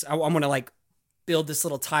work on this? I'm going to like build this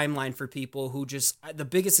little timeline for people who the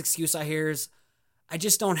biggest excuse I hear is I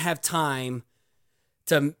just don't have time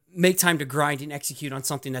to make time to grind and execute on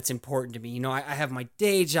something that's important to me. I have my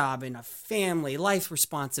day job and a family, life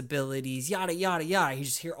responsibilities, yada, yada, yada. You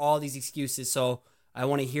just hear all these excuses. So I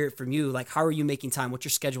want to hear it from you. Like, how are you making time? What's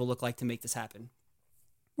your schedule look like to make this happen?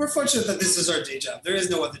 We're fortunate that this is our day job. There is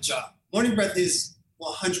no other job. Morning Breath is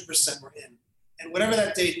 100% we're in. And whatever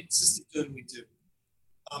that day system doing, we do.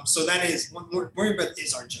 So that is, Morning Breath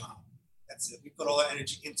is our job. That's it. We put all our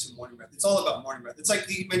energy into Morning Breath. It's all about Morning Breath. It's like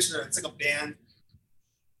you mentioned earlier, it's like a band.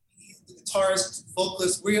 The guitarists,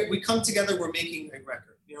 vocalists, we come together, we're making a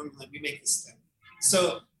record. Like we make this thing.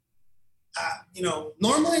 So,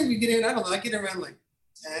 normally we get in, I don't know, I get around like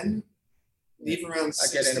 10, leave around 6:30.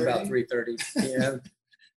 I get in about 3:30 p.m.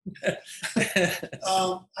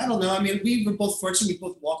 I don't know. I mean, we were both fortunate. We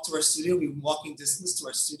both walk to our studio. We walking distance to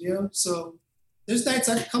our studio. So there's nights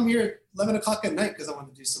I come here at 11 o'clock at night because I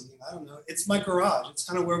want to do something. I don't know. It's my garage. It's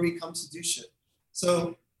kind of where we come to do shit.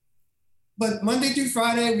 So, but Monday through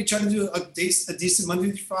Friday, we try to do a decent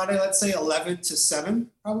Monday through Friday, let's say 11 to 7,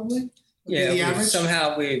 probably. Yeah,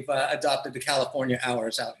 somehow we've adopted the California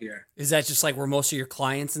hours out here. Is that just like where most of your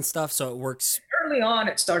clients and stuff, so it works? Early on,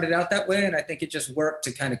 it started out that way, and I think it just worked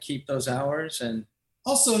to kind of keep those hours. And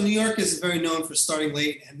also, New York is very known for starting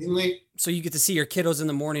late and ending late. So you get to see your kiddos in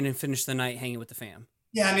the morning and finish the night hanging with the fam.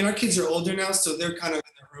 Yeah, I mean, our kids are older now, so they're kind of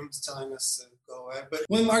in their rooms telling us to go away. But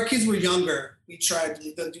when our kids were younger, we tried to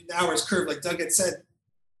do the hours curve. Like Doug had said,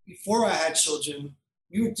 before I had children,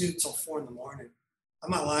 we would do till 4 a.m. I'm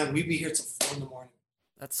not lying. We'd be here till 4 a.m.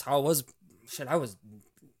 That's how it was. Shit,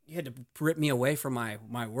 you had to rip me away from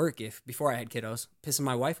my work before I had kiddos, pissing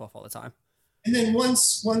my wife off all the time. And then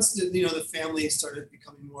once the family started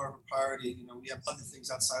becoming more of a priority, we have other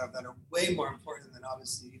things outside of that are way more important than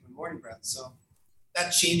obviously even Morning Breath. So that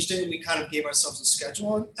changed it, and we kind of gave ourselves a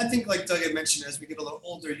schedule. And I think, like Doug had mentioned, as we get a little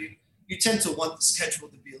older, you tend to want the schedule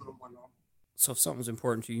to be a little more normal. So if something's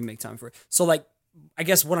important to you, you make time for it. So like, I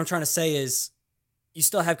guess what I'm trying to say is, you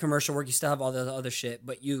still have commercial work, you still have all the other shit,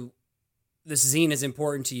 but this zine is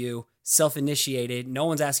important to you, self-initiated. No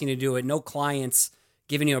one's asking you to do it. No clients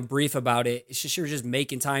giving you a brief about it. It's just you're just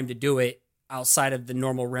making time to do it outside of the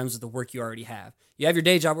normal realms of the work you already have. You have your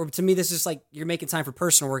day job. To me, this is just like you're making time for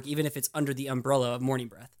personal work, even if it's under the umbrella of Morning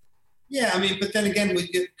Breath. Yeah, I mean, but then again, we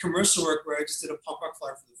get commercial work where I just did a punk rock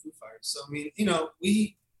flyer for the Foo Fighters. So, I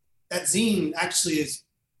mean, that zine actually is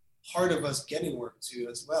part of us getting work too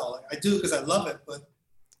as well. I do it because I love it, but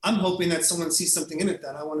I'm hoping that someone sees something in it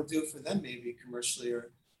that I want to do it for them, maybe commercially,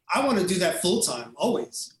 or I want to do that full time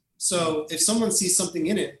always. So if someone sees something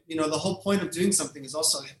in it, the whole point of doing something is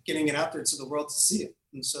also getting it out there to the world to see it.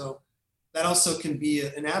 And so that also can be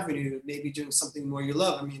an avenue of maybe doing something more you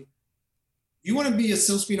love. I mean, you want to be a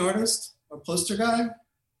silk screen artist or poster guy,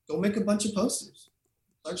 go make a bunch of posters,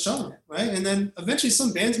 start showing it, right? And then eventually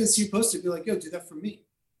some band's gonna see your poster and be like, yo, do that for me.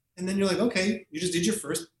 And then you're like, okay, you just did your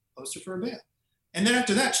first poster for a band. And then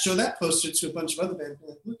after that, show that poster to a bunch of other bands.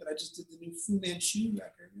 Like, look, I just did the new Fu Manchu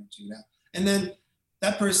record. And then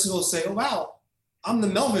that person will say, oh, wow, I'm the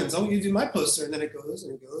Melvins. I want you to do my poster. And then it goes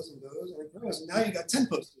and it goes and goes and it grows. And now you got 10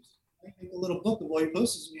 posters. I make a little book of all your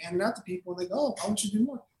posters and you hand it out to people and they go, oh, why don't you do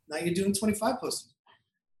more? Now you're doing 25 posters.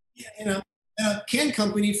 Yeah, you know, a can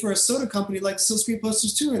company for a soda company likes Silkscreen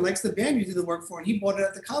posters too and likes the band you did the work for. And he bought it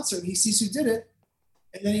at the concert and he sees who did it.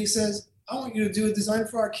 And then he says, I want you to do a design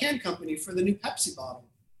for our can company for the new Pepsi bottle.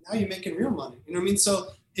 Now you're making real money. You know what I mean? So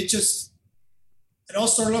it all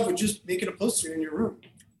started off with just making a poster in your room.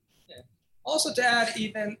 Yeah. Also to add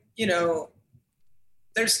even, you know,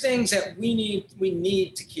 there's things that we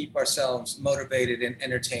need to keep ourselves motivated and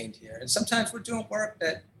entertained here. And sometimes we're doing work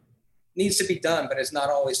that needs to be done, but it's not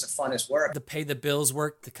always the funnest work. The pay the bills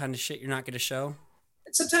work, the kind of shit you're not going to show.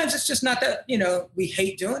 And sometimes it's just not that, you know, we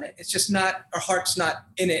hate doing it. It's just not, our heart's not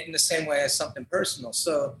in it in the same way as something personal.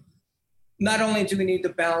 So not only do we need to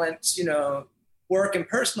balance, you know, work and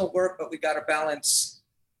personal work, but we got to balance,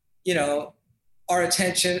 you know, our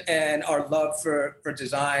attention and our love for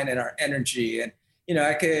design and our energy. And, you know,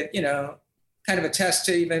 I could, you know, kind of attest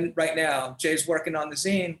to even right now, Jay's working on the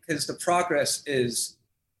zine because the progress is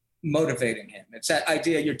motivating him. It's that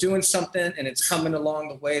idea you're doing something and it's coming along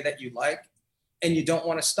the way that you like and you don't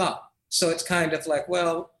want to stop. So it's kind of like,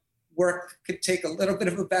 well, work could take a little bit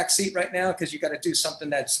of a backseat right now because you got to do something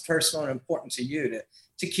that's personal and important to you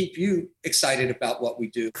to keep you excited about what we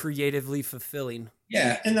do. Creatively fulfilling.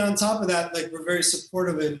 Yeah. And then on top of that, like we're very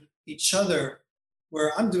supportive of each other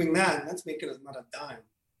where I'm doing that and that's making us not a dime.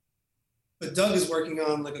 But Doug is working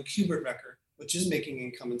on like a Qbert record, which is making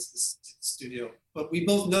income into the studio. But we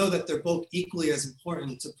both know that they're both equally as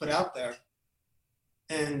important to put out there.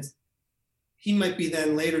 And he might be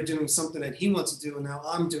then later doing something that he wants to do, and now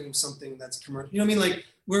I'm doing something that's commercial. You know what I mean? Like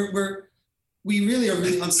we really are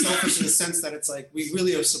really unselfish in the sense that it's like we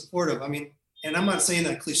really are supportive. I mean, and I'm not saying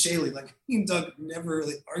that clichely. Like me and Doug never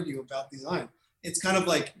really argue about design. It's kind of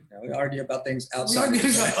like we argue about things outside. We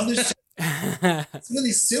argue about other shit. It's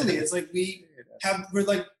really silly. It's like we're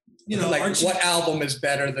like, you know, like what album is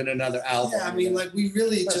better than another album? Yeah, I mean, like we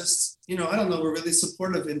really just, you know, I don't know, we're really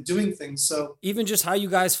supportive in doing things. So even just how you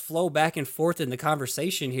guys flow back and forth in the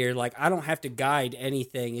conversation here, like I don't have to guide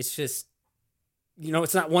anything. It's just, you know,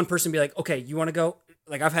 it's not one person be like, okay, you want to go?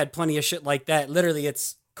 Like I've had plenty of shit like that. Literally,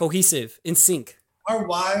 it's cohesive, in sync. Our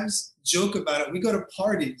wives joke about it. We go to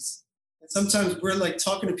parties and sometimes we're like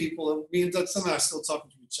talking to people and me and Doug somehow are still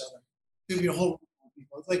talking to each other. There'll be a whole group of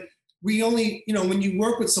people. It's like, we only, you know, when you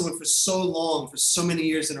work with someone for so long, for so many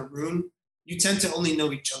years in a room, you tend to only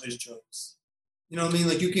know each other's jokes. You know what I mean?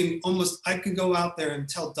 Like you can almost, I could go out there and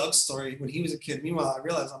tell Doug's story when he was a kid. Meanwhile, I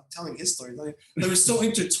realize I'm telling his story. Like, they were so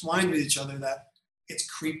intertwined with each other that it's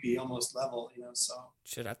creepy almost level, you know, so.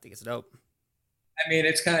 Shit, I think it's dope. I mean,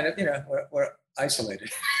 it's kind of, you know, we're isolated.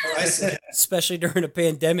 Especially during a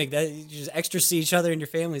pandemic, that you just extra see each other and your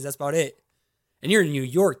families. That's about it. And you're in New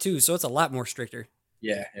York too, so it's a lot more stricter.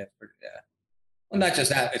 Yeah. Well, not just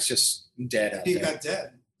that; it's just dead out he there. got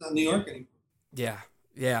dead. Not New York anymore.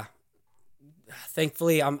 Yeah.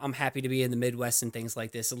 Thankfully, I'm happy to be in the Midwest and things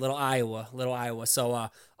like this. A little Iowa. So I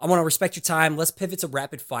want to respect your time. Let's pivot to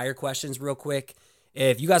rapid fire questions real quick.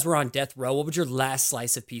 If you guys were on death row, what would your last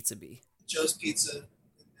slice of pizza be? Joe's Pizza.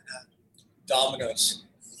 Domino's.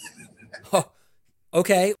 Oh,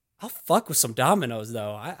 okay. I'll fuck with some Domino's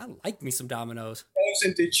though. I like me some Domino's.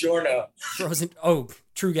 Frozen DiGiorno. Frozen. Oh,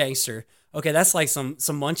 true gangster. Okay, that's like some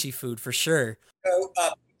munchie food for sure.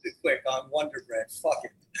 Quick on Wonder Bread. Fuck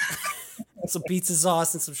it. Some pizza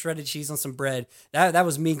sauce and some shredded cheese on some bread. That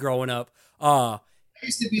was me growing up. I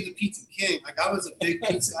used to be the pizza king. Like I was a big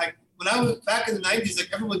pizza. When I was back in the 90s, like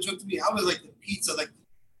everyone joked to me, I was like the pizza, like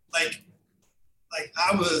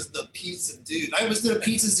I was the pizza dude. I was the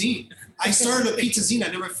pizza zine. I started a pizza zine.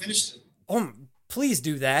 I never finished it. Oh, please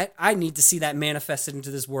do that. I need to see that manifested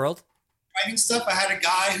into this world. Writing stuff. I had a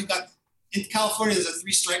guy who got in California. There's a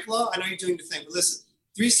 3-strike law. I know you're doing the thing, but listen,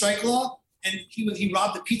 3-strike law, and he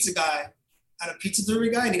robbed a pizza guy at a pizza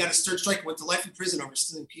delivery guy, and he got a third strike and went to life in prison over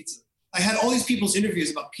stealing pizza. I had all these people's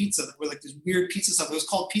interviews about pizza that were like this weird pizza stuff. It was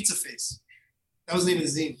called Pizza Face. That was the name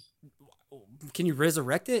of the zine. Can you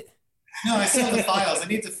resurrect it? No, I still have the files. I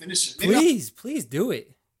need to finish it. Please do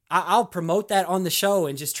it. I'll promote that on the show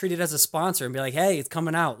and just treat it as a sponsor and be like, hey, it's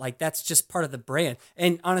coming out. Like that's just part of the brand.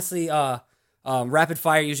 And honestly, rapid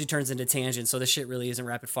fire usually turns into tangent, so this shit really isn't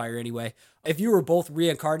rapid fire anyway. If you were both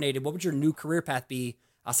reincarnated, what would your new career path be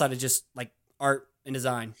outside of just like art and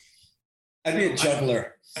design? I'd be a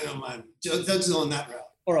juggler. I don't mind. Doug's on that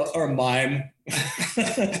route. Or a mime.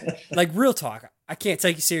 Like real talk. I can't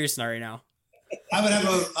take you serious right now. I would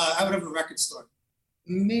have a record store.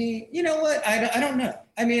 Me, you know what? I don't know.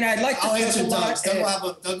 I mean, I'd like to. I'll answer Doug's. Doug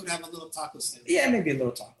would have a little taco stand. Yeah, maybe a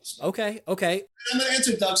little taco stand. Okay. I'm gonna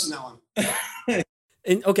answer Doug's from now on.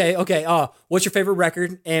 And okay. What's your favorite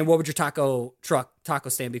record, and what would your taco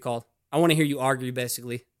stand be called? I want to hear you argue,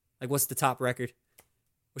 basically. Like, what's the top record?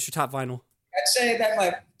 What's your top vinyl? I'd say that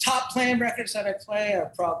my top playing records that I play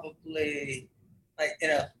are probably like,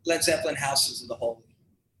 Led Zeppelin, Houses of the Holy.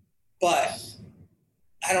 But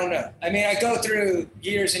I don't know. I mean, I go through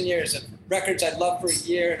years and years of records I love for a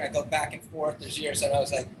year, and I go back and forth. There's years that I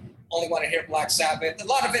was like, only want to hear Black Sabbath. A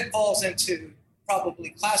lot of it falls into probably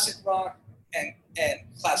classic rock and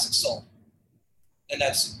classic soul. And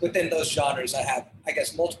that's within those genres. I have, I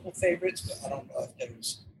guess, multiple favorites, but I don't know if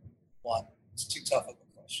there's one. It's too tough of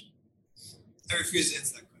a question. I refuse to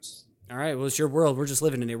answer that question. All right, well, it's your world. We're just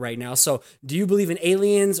living in it right now. So do you believe in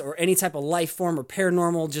aliens or any type of life form or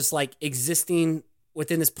paranormal just like existing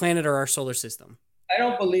within this planet or our solar system? I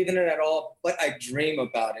don't believe in it at all, but I dream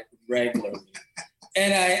about it regularly.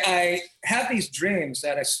 And I have these dreams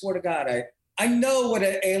that I swear to God, I know what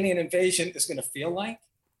an alien invasion is going to feel like,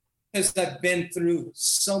 because I've been through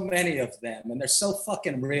so many of them, and they're so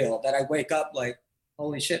fucking real that I wake up like,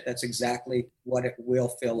 holy shit, that's exactly what it will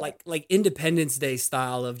feel like. Like Independence Day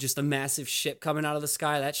style of just a massive ship coming out of the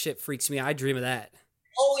sky. That shit freaks me. I dream of that.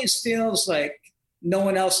 It always feels like no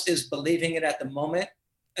one else is believing it at the moment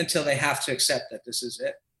until they have to accept that this is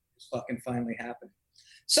it. It's fucking finally happening.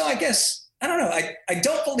 So I guess, I don't know. I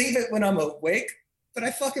don't believe it when I'm awake, but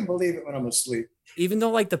I fucking believe it when I'm asleep. Even though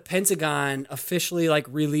like the Pentagon officially like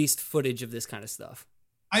released footage of this kind of stuff.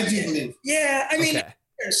 I do believe. Yeah, I mean, Okay.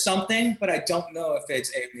 there's something, but I don't know if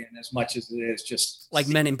it's alien as much as it is just Like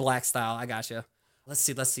Men in Black style. I gotcha. Let's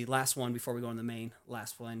see. Last one before we go on the main.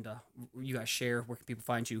 Last one. You guys share. Where can people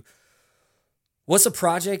find you? What's a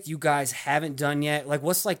project you guys haven't done yet? Like,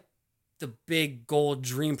 what's like the big goal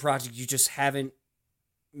dream project you just haven't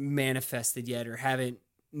manifested yet or haven't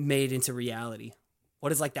made into reality?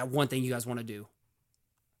 What is like that one thing you guys want to do?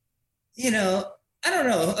 I don't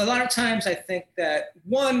know. A lot of times I think that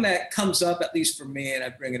one that comes up, at least for me, and I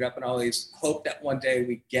bring it up and always hope that one day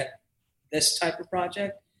we get this type of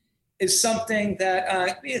project, is something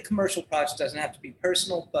that be a commercial project, doesn't have to be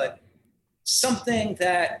personal, but something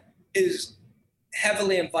that is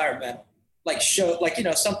heavily environmental,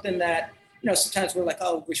 something that, sometimes we're like,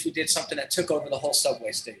 oh, wish we did something that took over the whole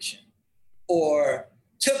subway station or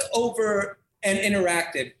took over and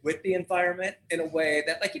interacted with the environment in a way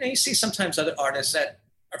that, you see sometimes other artists that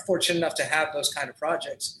are fortunate enough to have those kind of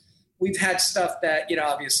projects. We've had stuff that,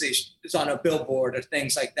 obviously is on a billboard or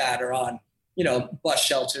things like that, or on, bus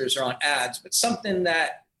shelters or on ads, but something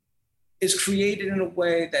that is created in a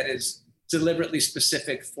way that is deliberately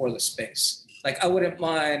specific for the space. Like, I wouldn't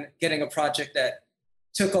mind getting a project that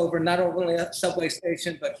took over not only a subway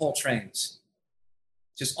station, but whole trains.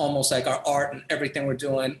 Just almost like our art and everything we're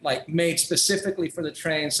doing, like made specifically for the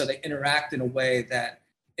train, so they interact in a way that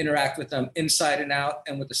interact with them inside and out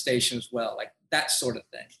and with the station as well, like that sort of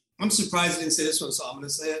thing. I'm surprised you didn't say this one, so I'm going to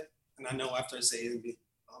say it. And I know after I say it, you'll be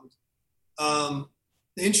bummed.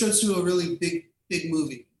 The intro to a really big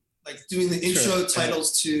movie, like doing the intro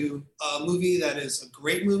titles to a movie that is a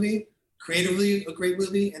great movie, creatively a great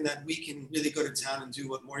movie, and that we can really go to town and do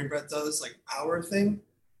what Morning Breath does, like our thing,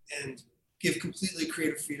 and give completely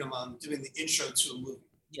creative freedom on doing the intro to a movie.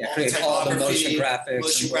 Yeah, create all the motion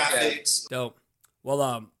graphics. Dope.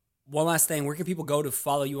 Well, one last thing. Where can people go to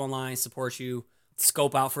follow you online, support you,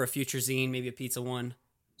 scope out for a future zine, maybe a Pizza One?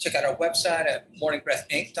 Check out our website at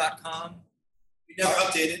morningbreathinc.com. We never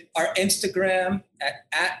updated. Our Instagram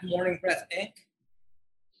at morningbreathinc.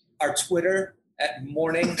 Our Twitter at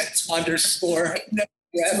morning _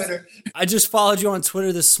 Twitter. I just followed you on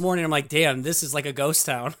Twitter this morning. I'm like, damn, this is like a ghost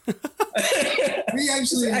town.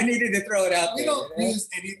 I needed to throw it out. We don't use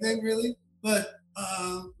anything really, but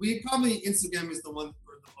we probably Instagram is the one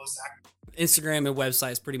for the most active. Instagram and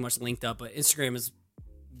website is pretty much linked up, but Instagram is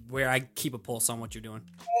where I keep a pulse on what you're doing.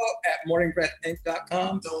 At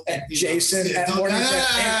morningbreathinc.com. And Jason at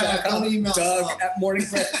morningbreathinc.com. Doug at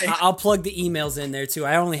morningbreathinc. I'll plug the emails in there too.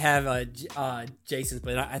 I only have Jason's,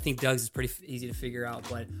 but I think Doug's is pretty easy to figure out.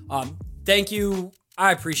 But thank you.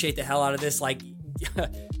 I appreciate the hell out of this. Like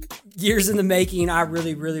years in the making. I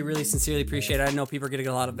really, really, really sincerely appreciate it. I know people are getting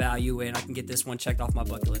a lot of value, and I can get this one checked off my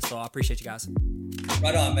bucket list. So I appreciate you guys.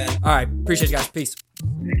 Right on, man. All right. Appreciate you guys. Peace.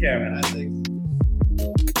 Take care, man. I think.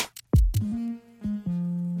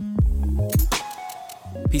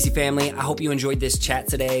 PC family, I hope you enjoyed this chat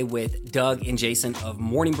today with Doug and Jason of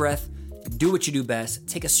Morning Breath. Do what you do best.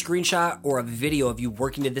 Take a screenshot or a video of you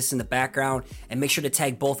working to this in the background, and make sure to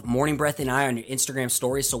tag both Morning Breath and I on your Instagram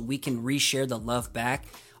stories so we can reshare the love back.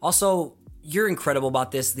 Also, you're incredible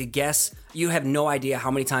about this. The guests, you have no idea how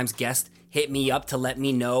many times guests hit me up to let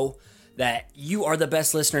me know that you are the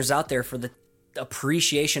best listeners out there for the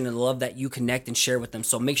appreciation and the love that you connect and share with them.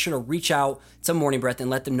 So make sure to reach out to Morning Breath and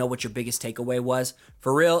let them know what your biggest takeaway was.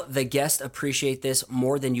 For real, the guests appreciate this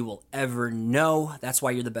more than you will ever know. That's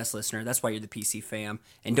why you're the best listener. That's why you're the PC fam.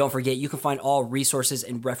 And don't forget, you can find all resources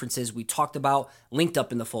and references we talked about linked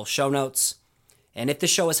up in the full show notes. And if the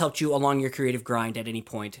show has helped you along your creative grind at any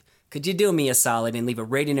point, could you do me a solid and leave a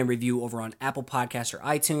rating and review over on Apple Podcasts or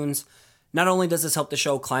iTunes? Not only does this help the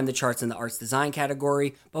show climb the charts in the arts design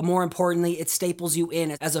category, but more importantly, it staples you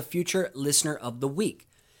in as a future listener of the week.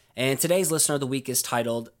 And today's listener of the week is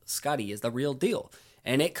titled, Scotty is the Real Deal.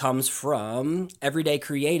 And it comes from Everyday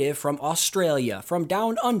Creative from Australia, from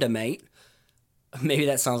down under, mate. Maybe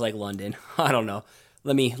that sounds like London. I don't know.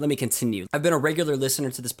 Let me continue. I've been a regular listener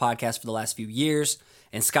to this podcast for the last few years,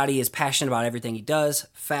 and Scotty is passionate about everything he does.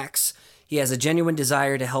 Facts. He has a genuine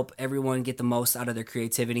desire to help everyone get the most out of their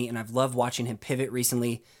creativity, and I've loved watching him pivot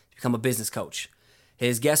recently to become a business coach.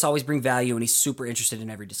 His guests always bring value, and he's super interested in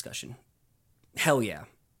every discussion. Hell yeah.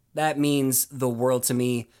 That means the world to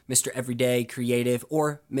me, Mr. Everyday Creative,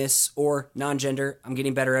 or Miss, or non-gender. I'm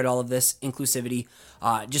getting better at all of this, inclusivity.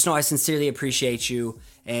 Just know I sincerely appreciate you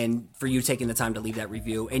and for you taking the time to leave that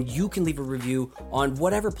review. And you can leave a review on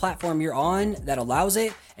whatever platform you're on that allows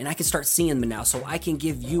it, and I can start seeing them now. So I can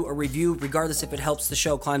give you a review, regardless if it helps the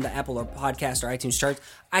show climb the Apple or podcast or iTunes charts.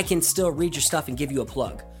 I can still read your stuff and give you a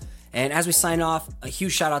plug. And as we sign off, a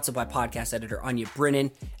huge shout out to my podcast editor, Anya Brennan,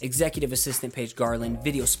 executive assistant, Paige Garland,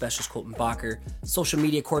 video specialist, Colton Bacher, social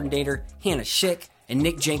media coordinator, Hannah Schick, and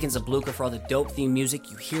Nick Jenkins of Bluka for all the dope theme music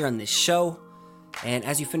you hear on this show. And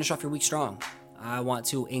as you finish off your week strong, I want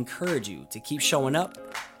to encourage you to keep showing up,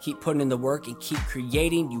 keep putting in the work, and keep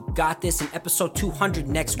creating. You got this in episode 200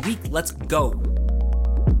 next week. Let's go.